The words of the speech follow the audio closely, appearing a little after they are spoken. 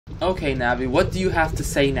Okay, Navi, what do you have to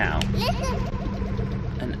say now?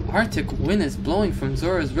 An Arctic wind is blowing from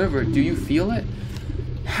Zora's river. Do you feel it?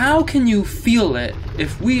 How can you feel it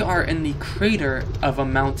if we are in the crater of a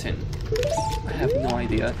mountain? I have no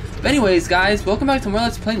idea. But anyways, guys, welcome back to more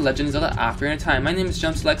Let's Play Legend of Zelda Ocarina of Time. My name is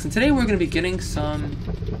JemSoulex, and today we're going to be getting some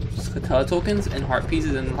Skatella tokens and heart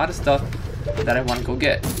pieces and a lot of stuff that I want to go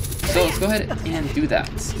get. So let's go ahead and do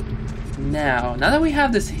that. Now that we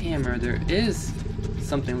have this hammer, there is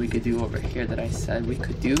something we could do over here that I said we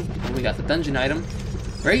could do. And we got the dungeon item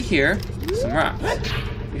right here, some rocks.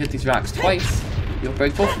 We hit these rocks twice, you'll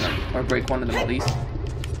break both of them, or break one of them at least.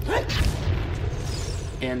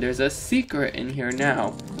 And there's a secret in here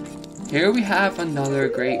now. Here we have another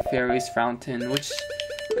Great Fairies Fountain, which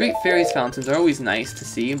Great Fairies Fountains are always nice to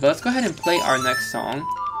see. But let's go ahead and play our next song,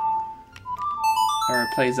 or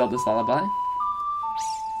play Zelda's Lullaby.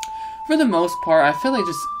 For the most part, I feel like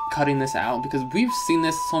just cutting this out because we've seen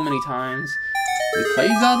this so many times. We play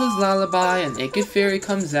Zelda's Lullaby, and Naked Fairy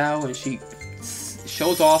comes out and she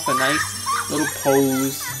shows off a nice little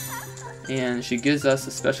pose, and she gives us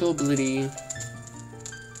a special ability.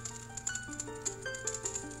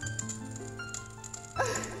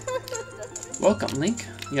 Welcome, Link.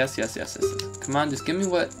 Yes. Come on, just give me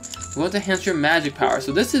what you want to enhance your magic power.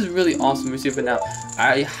 So this is really awesome. Receive it now.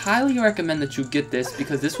 I highly recommend that you get this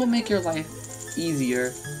because this will make your life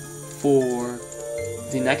easier for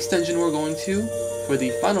the next dungeon we're going to, for the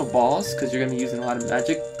final boss, because you're going to be using a lot of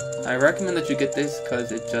magic. I recommend that you get this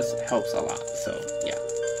because it just helps a lot. So yeah.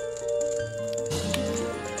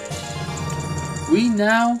 We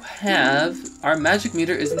now have our magic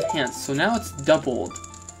meter is enhanced, so now it's doubled.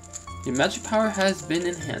 Your magic power has been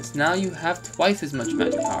enhanced. Now you have twice as much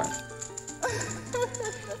magic power.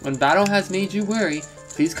 When battle has made you weary,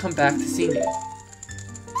 please come back to see me.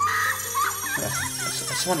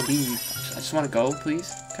 I just want to leave. I just want to go,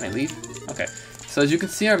 please. Can I leave? Okay. So as you can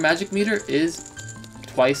see, our magic meter is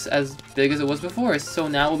twice as big as it was before. So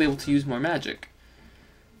now we'll be able to use more magic.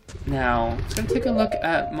 Now, I'm just going to take a look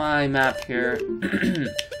at my map here.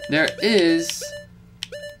 There is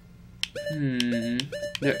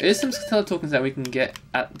some Skatella tokens that we can get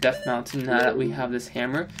at Death Mountain now that we have this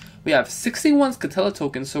hammer. We have 61 Skatella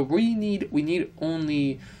tokens, so we need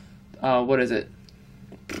only what is it?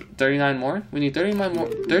 39 more? We need 39 more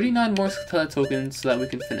Skatella tokens so that we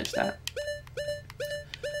can finish that.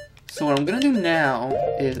 So what I'm gonna do now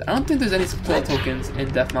is, I don't think there's any Skatella tokens in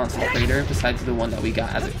Death Mountain Crater besides the one that we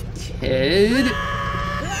got as a kid.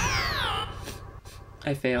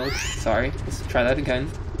 I failed. Sorry. Let's try that again.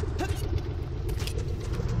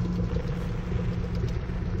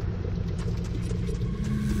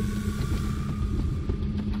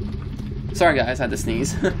 Sorry guys, I had to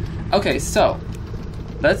sneeze. Okay, so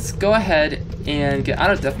let's go ahead and get out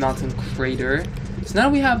of Death Mountain Crater. So now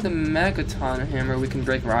we have the Megaton hammer, we can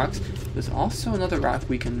break rocks. There's also another rock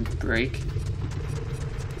we can break,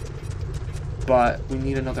 but we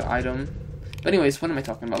need another item. But anyways, what am I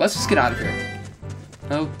talking about? Let's just get out of here.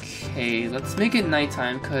 Okay, let's make it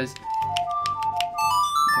nighttime because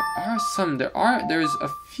there's a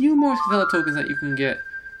few more Skatella tokens that you can get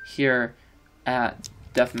here at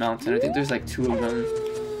Death Mountain. I think there's like 2 of them.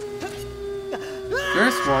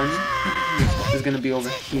 First one is going to be over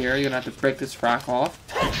here. You're going to have to break this rock off.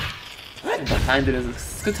 And behind it is a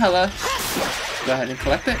Skatella. Go ahead and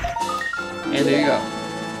collect it. And there you go.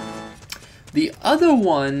 The other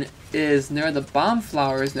one is near the bomb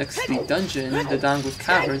flowers next to the dungeon, the Dangle's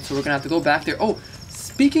Cavern. So we're going to have to go back there. Oh,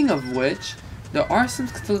 speaking of which, there are some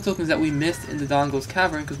Skatella tokens that we missed in the Dangle's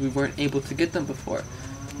Cavern because we weren't able to get them before.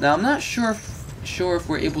 Now, I'm not sure if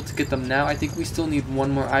we're able to get them now. I think we still need one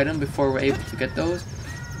more item before we're able to get those.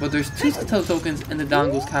 But there's 2 Skatella tokens in the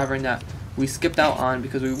Dangle's Cavern that we skipped out on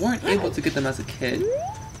because we weren't able to get them as a kid.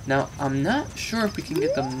 Now, I'm not sure if we can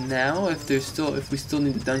get them now, if we still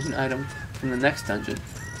need the dungeon item from the next dungeon.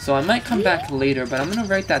 So I might come back later, but I'm going to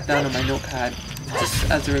write that down on my notepad just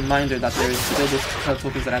as a reminder that there's still those Skatella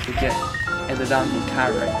tokens that I have to get in the Dangle's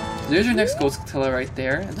Cavern. So there's your next gold Skatella right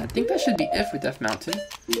there, and I think that should be it for Death Mountain.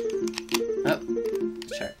 Oh,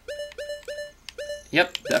 check.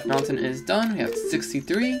 Yep, Death Mountain is done. We have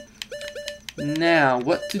 63. Now,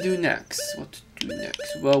 what to do next?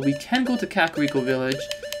 Well, we can go to Kakariko Village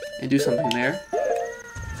and do something there.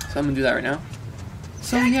 So I'm going to do that right now.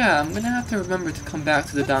 So yeah, I'm going to have to remember to come back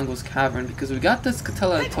to the Dangle's Cavern because we got the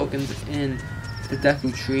Skatella tokens in the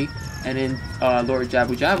Deku Tree and in Lord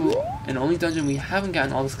Jabu Jabu. And the only dungeon we haven't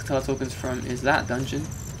gotten all the Skatella tokens from is that dungeon,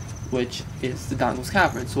 which is the Dangle's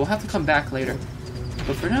Cavern. So we'll have to come back later.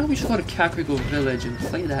 But for now, we should go to Kakariko Village and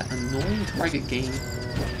play that annoying target game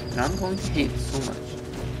that I'm going to hate so much.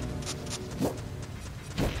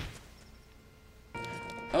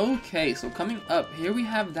 Okay, so coming up, here we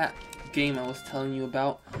have that game I was telling you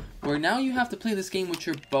about, where now you have to play this game with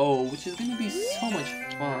your bow, which is going to be so much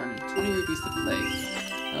fun. 20 rupees to play.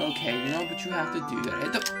 Okay, you know what you have to do.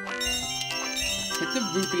 Hit the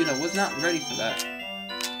rupees. I was not ready for that.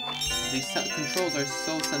 These controls are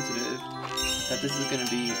so sensitive that this is going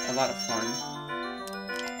to be a lot of fun.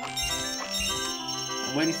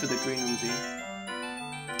 I'm waiting for the green rupee.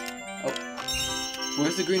 Oh.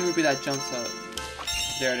 Where's the green rupee that jumps up?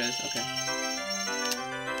 There it is, okay.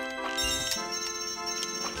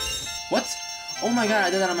 What? Oh my god, I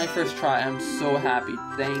did that on my first try. I'm so happy.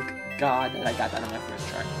 Thank God that I got that on my first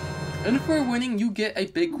try. And if we're winning, you get a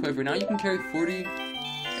big quiver. Now you can carry 40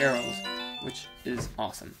 arrows, which is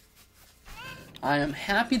awesome. I am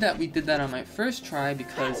happy that we did that on my first try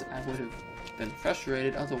because I would have been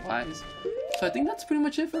frustrated otherwise. So I think that's pretty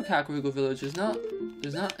much it for Kakariko Village. There's not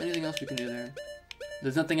anything else we can do there.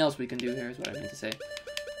 There's nothing else we can do here is what I mean to say.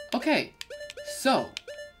 Okay, so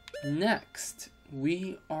next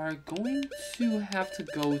we are going to have to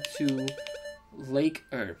go to Lake,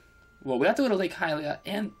 we have to go to Lake Hylia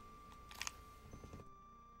and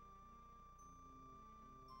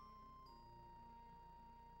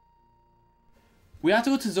we have to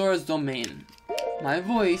go to Zora's Domain. My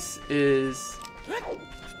voice is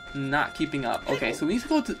not keeping up. Okay, so we need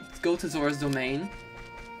to go to Zora's Domain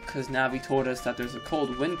because Navi told us that there's a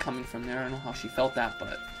cold wind coming from there. I don't know how she felt that,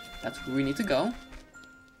 but that's where we need to go.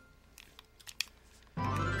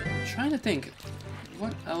 I'm trying to think,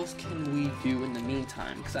 what else can we do in the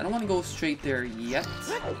meantime? Because I don't want to go straight there yet.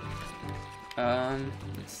 Let's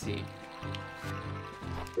see.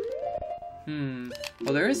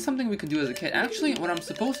 Well, there is something we can do as a kid. Actually, what I'm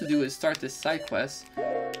supposed to do is start this side quest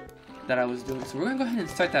that I was doing. So we're going to go ahead and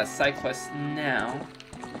start that side quest now.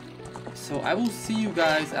 So I will see you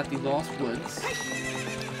guys at the Lost Woods,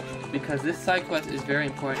 because this side quest is very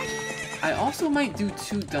important. I also might do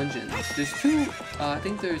 2 dungeons. There's 2, I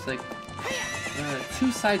think there's like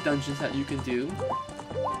 2 side dungeons that you can do.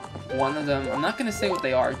 One of them, I'm not going to say what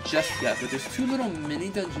they are just yet, but there's 2 little mini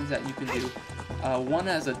dungeons that you can do. One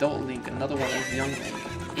as Adult Link, another one as Young Link.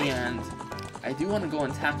 And I do want to go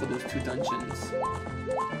and tackle those 2 dungeons,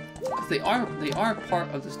 because they are part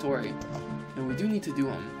of the story, and we do need to do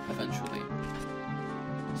them eventually.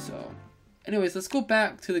 So, anyways, let's go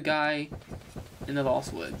back to the guy in the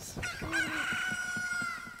Lost Woods.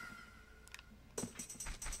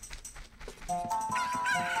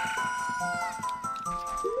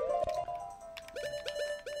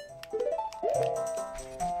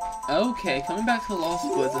 Okay, coming back to the Lost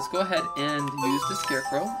Woods, let's go ahead and use the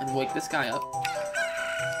Scarecrow and wake this guy up.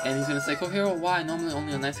 And he's gonna say, Kohiro, why? Normally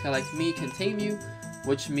only a nice guy like me can tame you,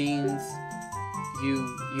 which means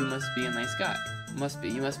you must be a nice guy. You must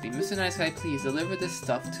be. Mr. Nice Guy, please deliver this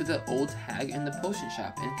stuff to the old hag in the potion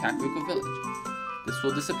shop in Kakariko Village. This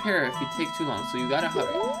will disappear if you take too long, so you gotta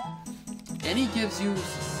hurry. And he gives you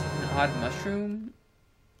an odd mushroom.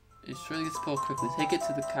 It surely gets pulled quickly. Take it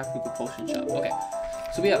to the Kakariko potion shop. Okay,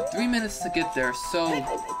 so we have 3 minutes to get there, so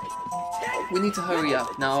we need to hurry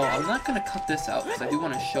up. Now, I'm not gonna cut this out because I do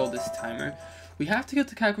want to show this timer. We have to get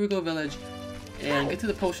to Kakariko Village and get to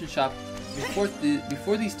the potion shop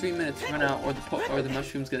before these 3 minutes run out, or the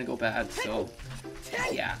mushroom's gonna go bad. So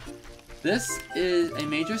yeah, this is a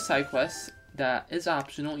major side quest that is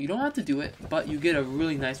optional. You don't have to do it, but you get a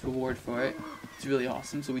really nice reward for it. It's really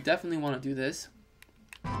awesome, so we definitely want to do this.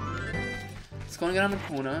 Let's go and get on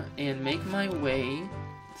Epona and make my way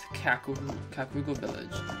to Kakariko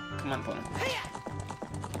Village. Come on, Epona.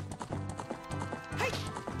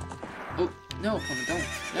 Oh, no, Epona, don't.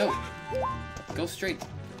 No. Go straight.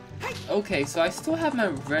 Okay, so I still have my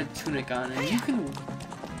red tunic on, and you can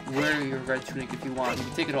wear your red tunic if you want. You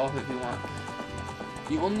can take it off if you want.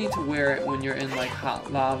 You only need to wear it when you're in like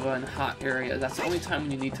hot lava and hot areas. That's the only time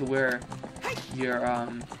when you need to wear your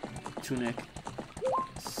tunic.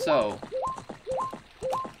 So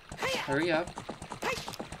hurry up.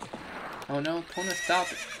 Oh no, Epona, stop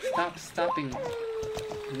stopping.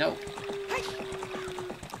 No.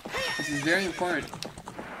 This is very important.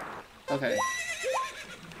 Okay.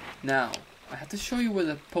 Now, I have to show you where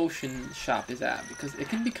the potion shop is at, because it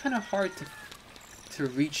can be kind of hard to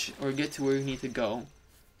reach or get to where you need to go.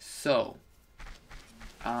 So,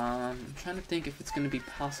 I'm trying to think if it's going to be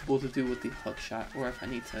possible to do with the hook shot, or if I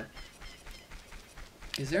need to...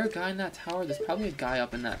 Is there a guy in that tower? There's probably a guy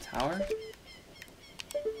up in that tower.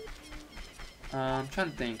 I'm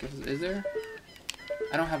trying to think. Is there?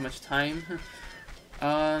 I don't have much time.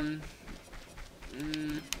 How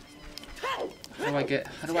do I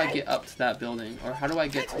get up to that building, or how do I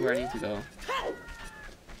get to where I need to go?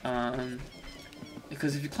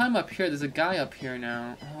 Because if you climb up here, there's a guy up here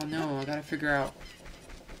now. Oh no, I gotta figure out.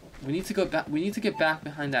 We need to go back. We need to get back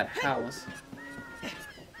behind that house.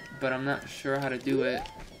 But I'm not sure how to do it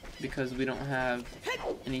because we don't have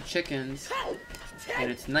any chickens,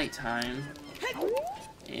 and it's nighttime,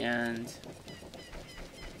 and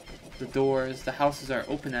the houses are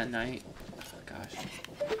open at night. Oh gosh,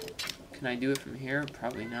 can I do it from here?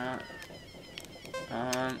 Probably not.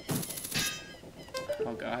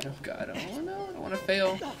 Oh god, oh god, oh no, I don't want to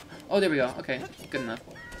fail. Oh, there we go, okay, good enough.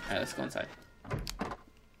 Alright, let's go inside.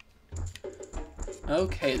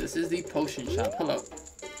 Okay, this is the potion shop. Hello.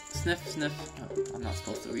 Sniff, sniff. Oh, I'm not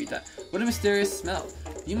supposed to read that. What a mysterious smell.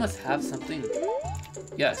 You must have something.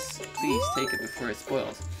 Yes, please take it before it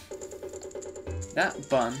spoils. That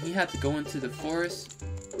bum, he had to go into the forest.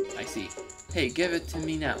 I see. Hey, give it to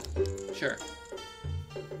me now. Sure.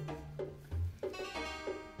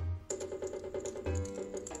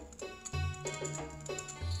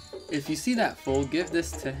 If you see that fool, give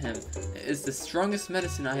this to him. It is the strongest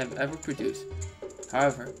medicine I have ever produced.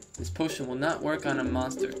 However, this potion will not work on a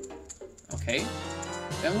monster. Okay.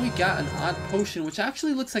 Then we got an odd potion, which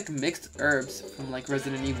actually looks like mixed herbs from like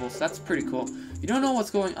Resident Evil, so that's pretty cool. You don't know what's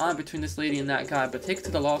going on between this lady and that guy, but take it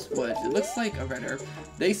to the Lost Woods. It looks like a red herb.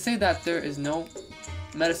 They say that there is no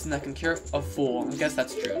medicine that can cure a fool. I guess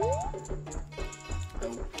that's true.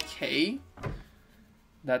 Okay.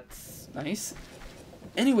 That's nice.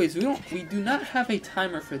 Anyways, we do not have a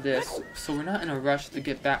timer for this, so we're not in a rush to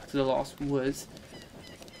get back to the Lost Woods.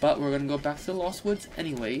 But we're gonna go back to the Lost Woods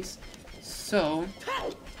anyways. So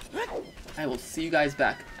I will see you guys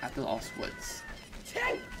back at the Lost Woods.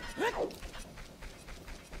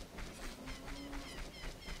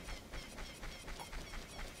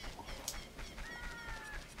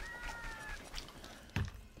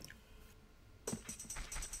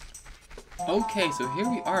 Okay, so here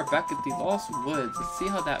we are back at the Lost Woods. Let's see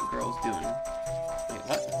how that girl's doing. Wait,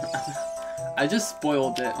 what? I just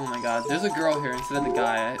spoiled it. Oh my god. There's a girl here instead of the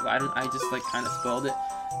guy. I just like kind of spoiled it.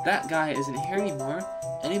 That guy isn't here anymore.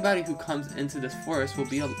 Anybody who comes into this forest will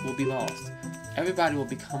be lost. Everybody will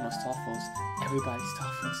become a Stoffels. Everybody's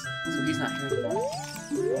Stoffels. So he's not here anymore.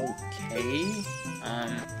 Okay.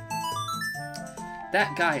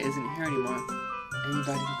 That guy isn't here anymore.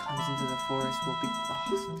 Anybody who comes into the forest will be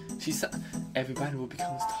lost. Everybody will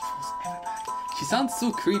become Stoffels. Everybody. She sounds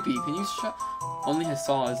so creepy. Can you shut? Only his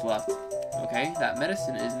saw is left. Okay, that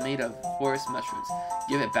medicine is made of forest mushrooms.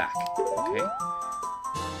 Give it back. Okay.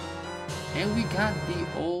 And we got the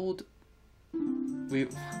old... We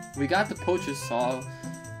got the poacher's saw.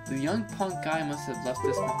 The young punk guy must have left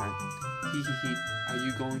this behind. Hee hee hee. Are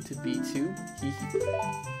you going to be too? Hee hee.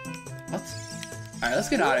 What? Alright, let's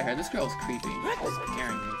get out of here. This girl's creepy. She's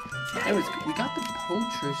scaring me. Anyways, we got the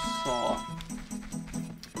poacher's saw,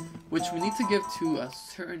 which we need to give to a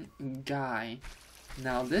certain guy.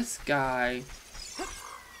 Now this guy,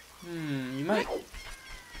 you might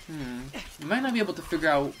not be able to figure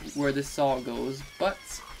out where this saw goes, but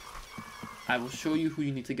I will show you who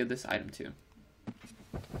you need to give this item to.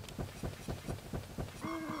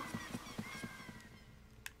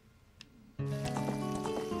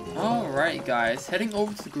 Alright guys, heading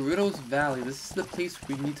over to Gerudo's Valley. This is the place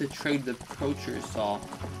we need to trade the poacher's saw.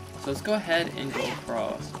 So let's go ahead and go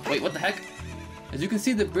across. Wait, what the heck? As you can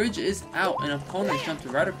see, the bridge is out and opponents jumped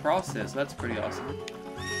right across it, so that's pretty awesome.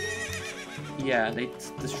 Yeah, they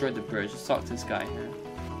destroyed the bridge. Let's talk to this guy here.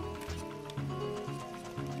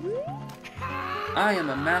 I am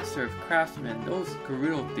a master of craftsmen. Those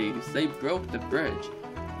Gerudo thieves, they broke the bridge.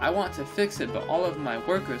 I want to fix it, but all of my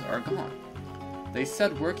workers are gone. They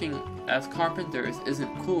said working as carpenters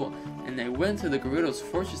isn't cool, and they went to the Gerudo's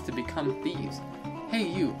fortress to become thieves. Hey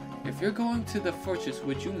you, if you're going to the fortress,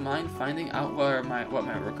 would you mind finding out what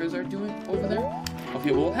my workers are doing over there?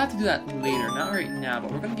 Okay, well, we'll have to do that later, not right now,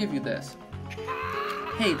 but we're gonna give you this.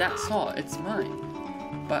 Hey, that saw, it's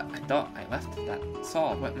mine. But I thought I left that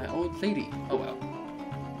saw with my old lady. Oh well.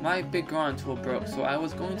 My big Goron tool broke, so I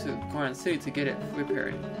was going to Goron City to get it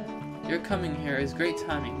repaired. Your coming here is great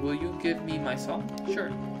timing. Will you give me my saw?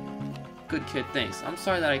 Sure. Good kid, thanks. I'm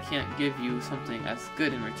sorry that I can't give you something as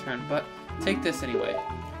good in return, but take this anyway.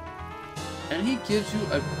 And he gives you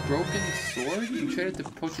a broken sword? You traded the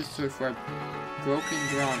poacher's sword for a broken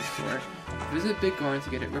Goron sword. Visit Big Goron to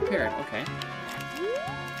get it repaired. Okay.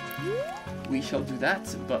 We shall do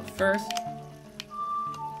that, but first,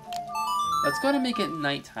 let's go ahead and make it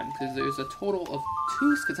nighttime, because there's a total of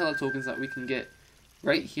 2 Skatella tokens that we can get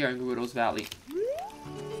right here in Gerudo's Valley.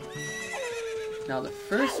 Now the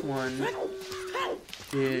first one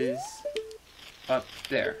is up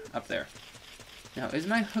there, Now, is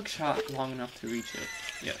my hook shot long enough to reach it?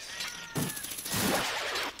 Yes.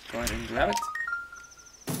 Go ahead and grab it.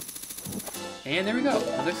 And there we go,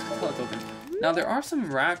 another Scutella token. Now there are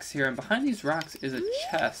some racks here, and behind these racks is a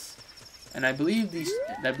chest. And I believe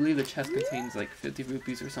the chest contains like 50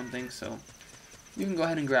 rupees or something, so you can go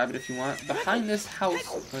ahead and grab it if you want. Behind this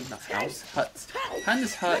house, or not house, hut. Behind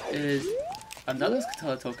this hut is another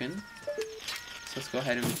Scutella token. So let's go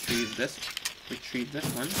ahead and retrieve this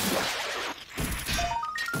one.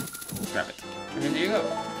 Grab it. And there you go.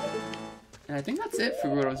 And I think that's it for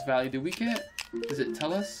Gerudo's Valley. Did we get... Does it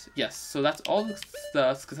tell us? Yes, so that's all the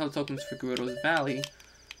Scutella tokens for Gerudo's Valley.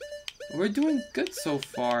 We're doing good so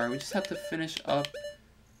far. We just have to finish up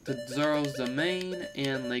the Zoro's Domain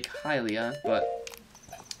and Lake Hylia, but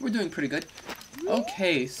we're doing pretty good.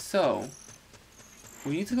 Okay, so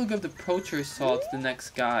we need to go give the Poacher Saw to the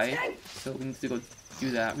next guy. So we need to go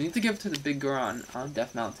do that. We need to give it to the big girl on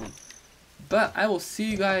Death Mountain. But I will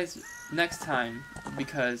see you guys next time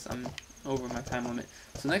because I'm over my time limit.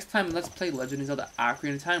 So next time, let's play Legend of Zelda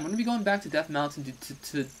Ocarina of Time. We're going to be going back to Death Mountain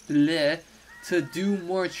to do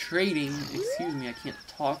more trading. Excuse me, I can't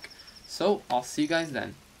talk. So I'll see you guys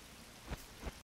then.